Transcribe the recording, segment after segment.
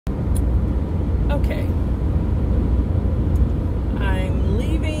Okay. I'm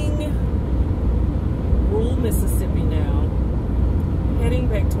leaving rural Mississippi now, heading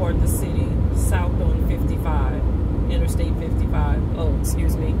back toward the city, south on 55, Interstate 55. Oh,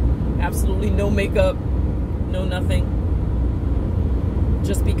 excuse me. Absolutely no makeup, no nothing.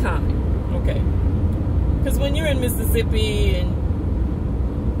 Just be kind, okay? Because when you're in Mississippi and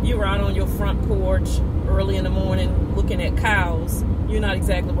you're out on your front porch early in the morning looking at cows, you're not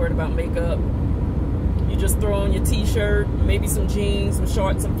exactly worried about makeup. You just throw on your t-shirt, maybe some jeans, some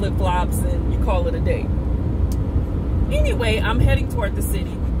shorts, some flip-flops, and you call it a day. Anyway, I'm heading toward the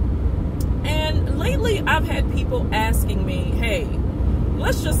city. And lately I've had people asking me, hey,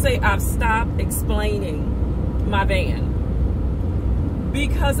 let's just say I've stopped explaining my van.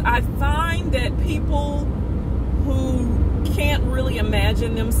 Because I find that people who can't really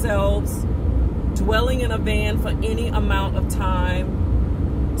imagine themselves dwelling in a van for any amount of time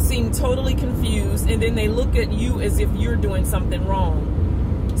seem totally confused, and then they look at you as if you're doing something wrong.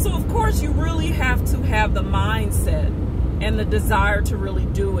 So of course you really have to have the mindset and the desire to really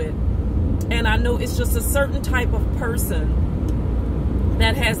do it. And I know it's just a certain type of person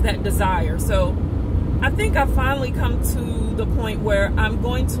that has that desire. So I think I've finally come to the point where I'm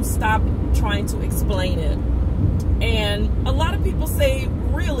going to stop trying to explain it. And a lot of people say,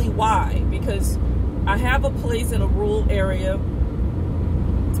 really, why? Because I have a place in a rural area.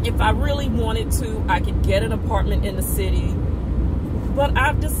 If I really wanted to, I could get an apartment in the city. But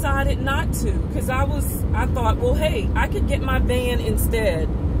I've decided not to, because I thought, well, hey, I could get my van instead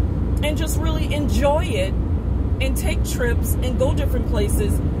and just really enjoy it and take trips and go different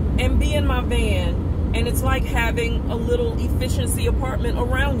places and be in my van. And it's like having a little efficiency apartment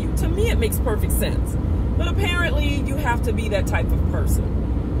around you. To me, it makes perfect sense. But apparently, you have to be that type of person.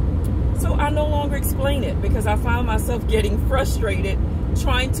 So I no longer explain it because I found myself getting frustrated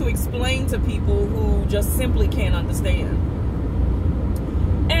trying to explain to people who just simply can't understand.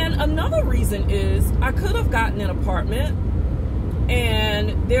 And another reason is I could have gotten an apartment,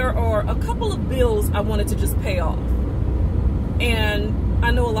 and there are a couple of bills I wanted to just pay off. And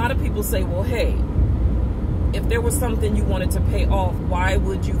I know a lot of people say, well, hey, if there was something you wanted to pay off, why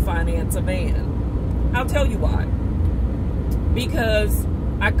would you finance a van? I'll tell you why. Because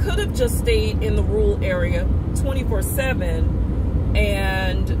I could have just stayed in the rural area 24/7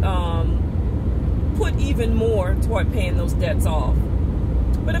 and put even more toward paying those debts off.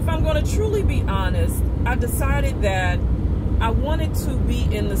 But if I'm going to truly be honest, I decided that I wanted to be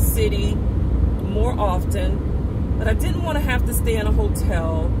in the city more often, but I didn't want to have to stay in a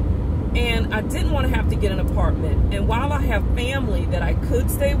hotel, and I didn't want to have to get an apartment. And while I have family that I could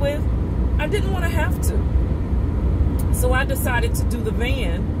stay with, I didn't want to have to. So I decided to do the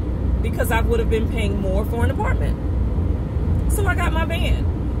van because I would have been paying more for an apartment. So I got my van,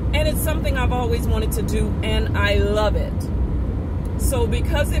 and it's something I've always wanted to do, and I love it. So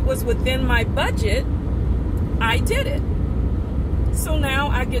because it was within my budget, I did it. So now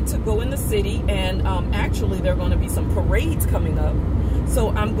I get to go in the city, and actually there are going to be some parades coming up. So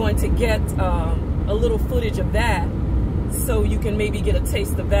I'm going to get a little footage of that so you can maybe get a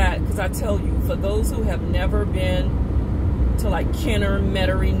taste of that. Because I tell you, for those who have never been to like Kenner,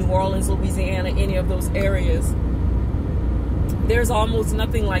 Metairie, New Orleans, Louisiana, any of those areas, there's almost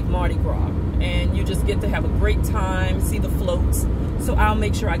nothing like Mardi Gras. And you just get to have a great time, see the floats. So I'll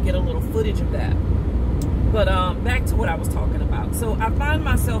make sure I get a little footage of that. But back to what I was talking about. So I find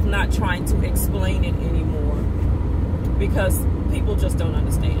myself not trying to explain it anymore because people just don't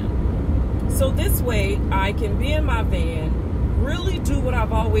understand. So this way I can be in my van, really do what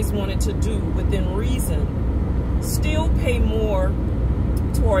I've always wanted to do within reason, still pay more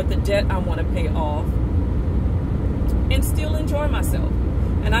toward the debt I want to pay off, and still enjoy myself.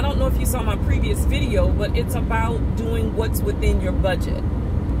 And I don't know if you saw my previous video, but it's about doing what's within your budget.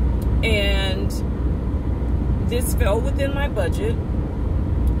 And this fell within my budget,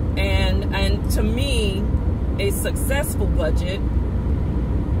 and to me, a successful budget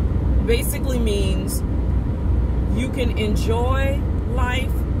basically means you can enjoy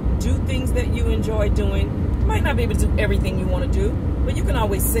life, do things that you enjoy doing. You might not be able to do everything you want to do, but you can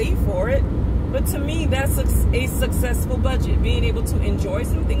always save for it. But to me, that's a successful budget, being able to enjoy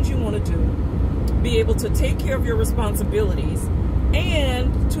some things you want to do, be able to take care of your responsibilities,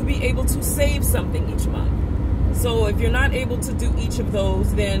 and to be able to save something each month. So if you're not able to do each of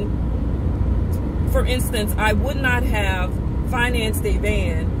those, then, for instance, I would not have financed a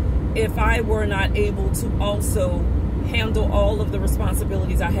van if I were not able to also handle all of the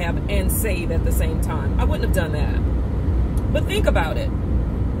responsibilities I have and save at the same time. I wouldn't have done that. But think about it.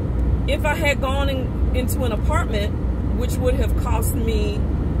 If I had gone into an apartment, which would have cost me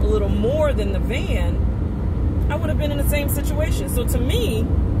little more than the van, I would have been in the same situation. So to me,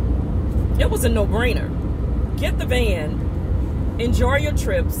 it was a no-brainer. Get the van, enjoy your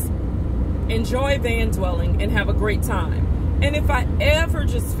trips, enjoy van dwelling, and have a great time. And if I ever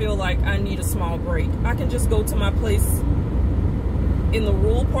just feel like I need a small break, I can just go to my place in the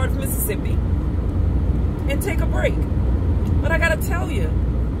rural part of Mississippi and take a break. But I gotta tell you,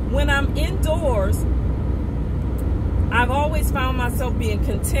 when I'm indoors, I've always found myself being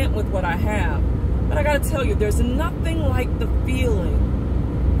content with what I have. But I gotta tell you, there's nothing like the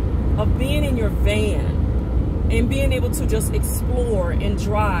feeling of being in your van and being able to just explore and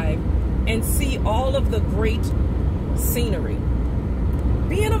drive and see all of the great scenery.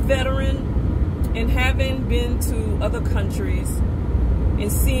 Being a veteran and having been to other countries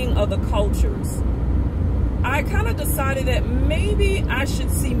and seeing other cultures, I kind of decided that maybe I should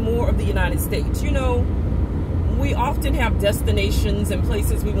see more of the United States. You know, we often have destinations and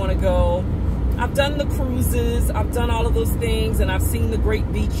places we want to go. I've done the cruises, I've done all of those things, and I've seen the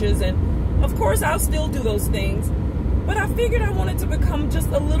great beaches, and of course I'll still do those things. But I figured I wanted to become just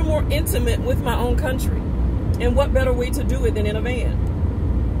a little more intimate with my own country. And what better way to do it than in a van?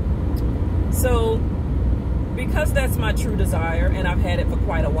 So, because that's my true desire, and I've had it for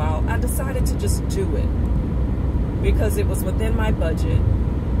quite a while, I decided to just do it. Because it was within my budget,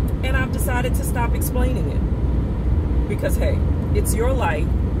 and I've decided to stop explaining it. Because, hey, it's your life,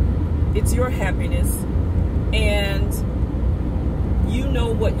 it's your happiness, and you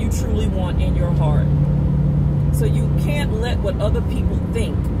know what you truly want in your heart. So you can't let what other people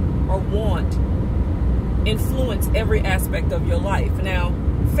think or want influence every aspect of your life. Now,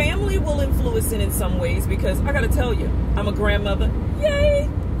 family will influence it in some ways, because I gotta tell you, I'm a grandmother. Yay!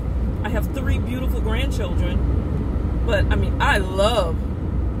 I have 3 beautiful grandchildren, but I mean, I love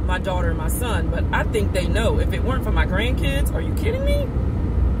my daughter and my son, but I think they know if it weren't for my grandkids, are you kidding me?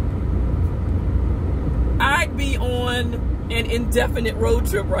 I'd be on an indefinite road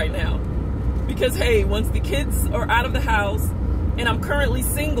trip right now. Because hey, once the kids are out of the house, and I'm currently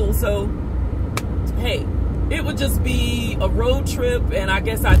single, so hey, it would just be a road trip, and I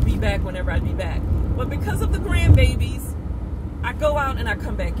guess I'd be back whenever I'd be back. But because of the grandbabies, I go out and I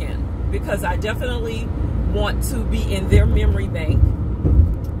come back in, because I definitely want to be in their memory bank,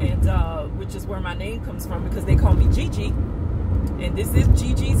 and which is where my name comes from, because they call me Gigi, and this is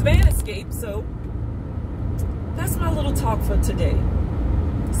Gigi's Van Escape. So that's my little talk for today.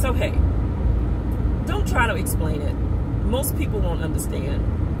 So hey, don't try to explain it. Most people won't understand.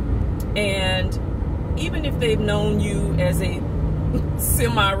 And even if they've known you as a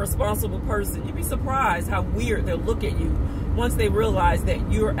semi-responsible person, you'd be surprised how weird they'll look at you once they realize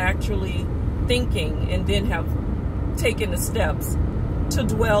that you're actually thinking and then have taken the steps to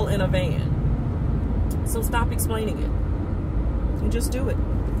dwell in a van. So stop explaining it and just do it.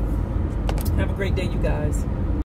 Have a great day, you guys.